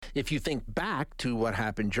if you think back to what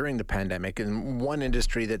happened during the pandemic, and one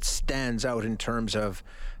industry that stands out in terms of,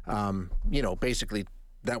 basically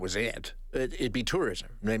that was it. It'd be tourism.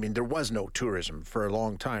 I mean, there was no tourism for a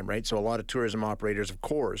long time, right? So a lot of tourism operators, of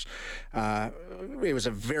course, it was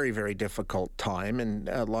a very, very difficult time, and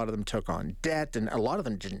a lot of them took on debt, and a lot of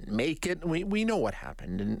them didn't make it. We know what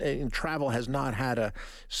happened, and travel has not had a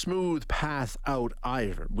smooth path out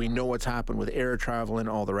either. We know what's happened with air travel and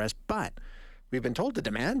all the rest, but we've been told the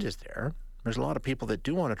demand is there. There's a lot of people that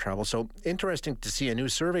do want to travel. So interesting to see a new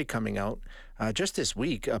survey coming out just this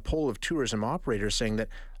week, a poll of tourism operators saying that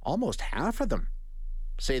almost half of them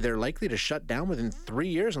say they're likely to shut down within 3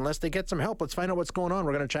 years unless they get some help. Let's find out what's going on.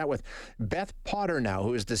 We're going to chat with Beth Potter now,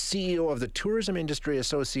 who is the CEO of the Tourism Industry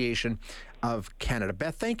Association of Canada.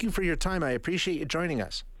 Beth, thank you for your time. I appreciate you joining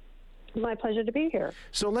us. My pleasure to be here.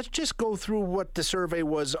 So let's just go through what the survey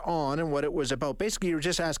was on and what it was about. Basically, you were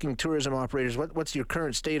just asking tourism operators, what's your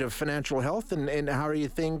current state of financial health and how are you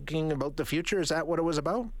thinking about the future? Is that what it was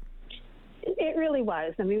about? It really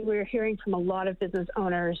was. I mean, we were hearing from a lot of business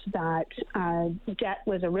owners that debt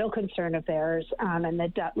was a real concern of theirs, and the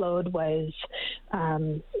debt load was,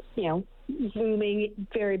 looming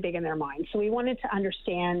very big in their minds. So we wanted to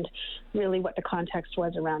understand really what the context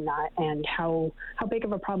was around that and how big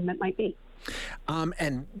of a problem it might be.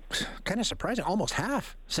 And kind of surprising, almost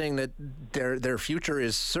half saying that their future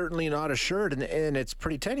is certainly not assured, and it's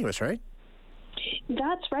pretty tenuous, right?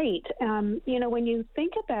 That's right. When you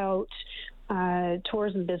think about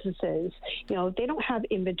tourism businesses, they don't have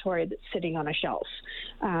inventory that's sitting on a shelf.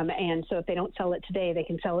 And so if they don't sell it today, they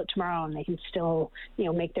can sell it tomorrow and they can still,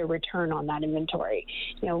 make their return on that inventory.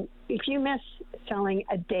 If you miss selling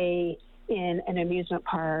a day in an amusement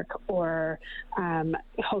park or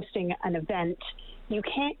hosting an event, you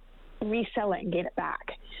can't resell it and get it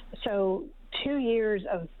back. So 2 years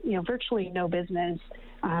of, virtually no business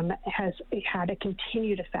has had a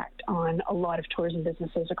continued effect on a lot of tourism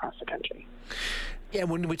businesses across the country. Yeah,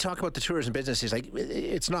 when we talk about the tourism businesses,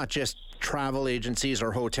 it's not just travel agencies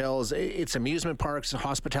or hotels, it's amusement parks,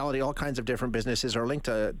 hospitality, all kinds of different businesses are linked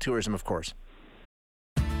to tourism, of course.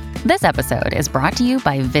 This episode is brought to you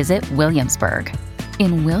by Visit Williamsburg.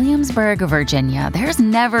 In Williamsburg, Virginia, there's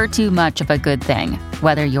never too much of a good thing.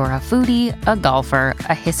 Whether you're a foodie, a golfer,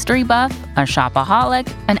 a history buff, a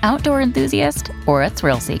shopaholic, an outdoor enthusiast, or a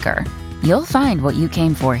thrill seeker, you'll find what you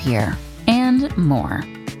came for here and more.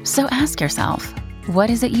 So ask yourself, what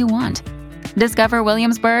is it you want? Discover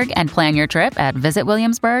Williamsburg and plan your trip at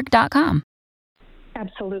visitwilliamsburg.com.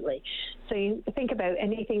 Absolutely. So you think about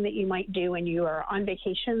anything that you might do when you are on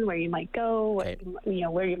vacation, where you might go,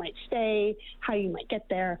 where you might stay, how you might get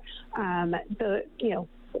there.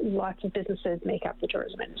 Lots of businesses make up the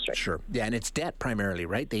tourism industry. Sure. Yeah, and it's debt primarily,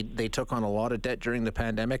 right? They took on a lot of debt during the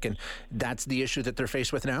pandemic, and that's the issue that they're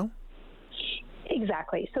faced with now?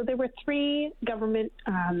 Exactly. So there were 3 government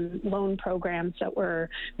loan programs that were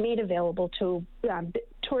made available to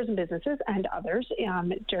tourism businesses and others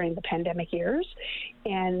during the pandemic years.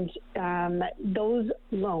 And those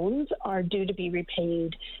loans are due to be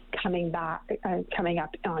repaid coming up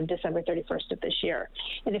on December 31st of this year.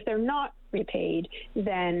 And if they're not repaid,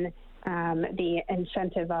 then the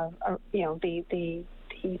incentive of, the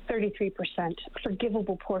 33%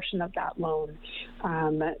 forgivable portion of that loan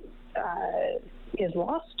is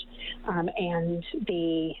lost, and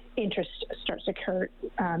the interest starts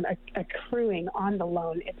accruing on the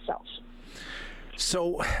loan itself.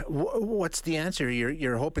 So what's the answer?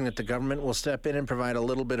 You're hoping that the government will step in and provide a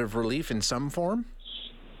little bit of relief in some form?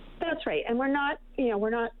 That's right. And we're not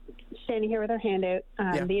standing here with our hand out.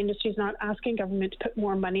 The industry's not asking government to put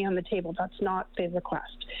more money on the table. That's not the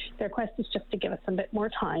request. The request is just to give us a bit more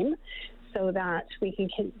time so that we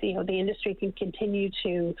can, the industry can continue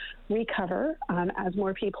to recover as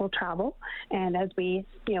more people travel and as we,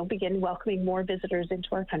 begin welcoming more visitors into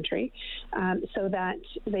our country, so that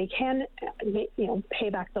they can, pay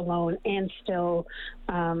back the loan and still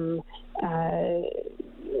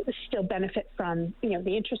benefit from,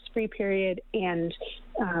 the interest-free period and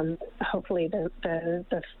hopefully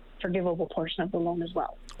the forgivable portion of the loan as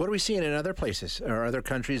well. What are we seeing in other places? Are other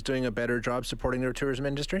countries doing a better job supporting their tourism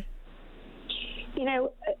industry?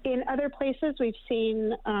 In other places, we've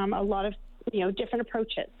seen a lot of different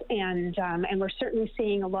approaches, and we're certainly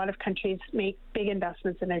seeing a lot of countries make big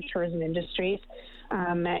investments in their tourism industries,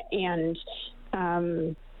 and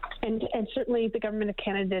certainly the government of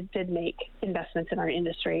Canada did make investments in our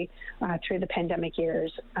industry through the pandemic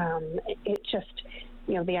years. It just,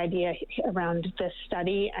 the idea around this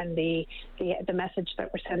study and the message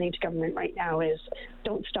that we're sending to government right now is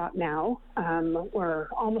don't stop now. We're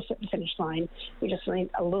almost at the finish line. We just need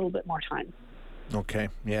a little bit more time. Okay.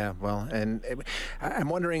 Yeah. Well, and I'm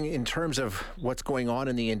wondering in terms of what's going on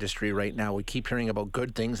in the industry right now, we keep hearing about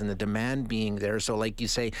good things and the demand being there. So like you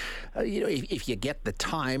say, if you get the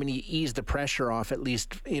time and you ease the pressure off, at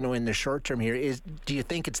least, in the short term here, do you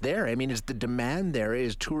think it's there? I mean, is the demand there?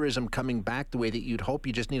 Is tourism coming back the way that you'd hope?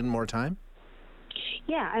 You just need more time?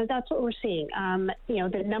 Yeah, and that's what we're seeing.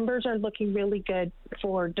 The numbers are looking really good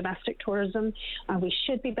for domestic tourism. We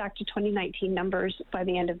should be back to 2019 numbers by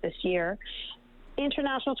the end of this year.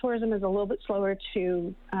 International tourism is a little bit slower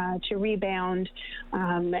to rebound,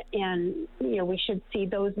 and we should see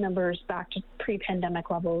those numbers back to pre-pandemic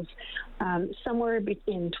levels somewhere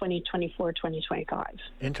in 2024, 2025.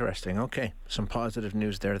 Interesting. Okay, some positive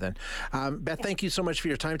news there then. Beth, thank you so much for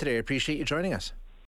your time today. I appreciate you joining us.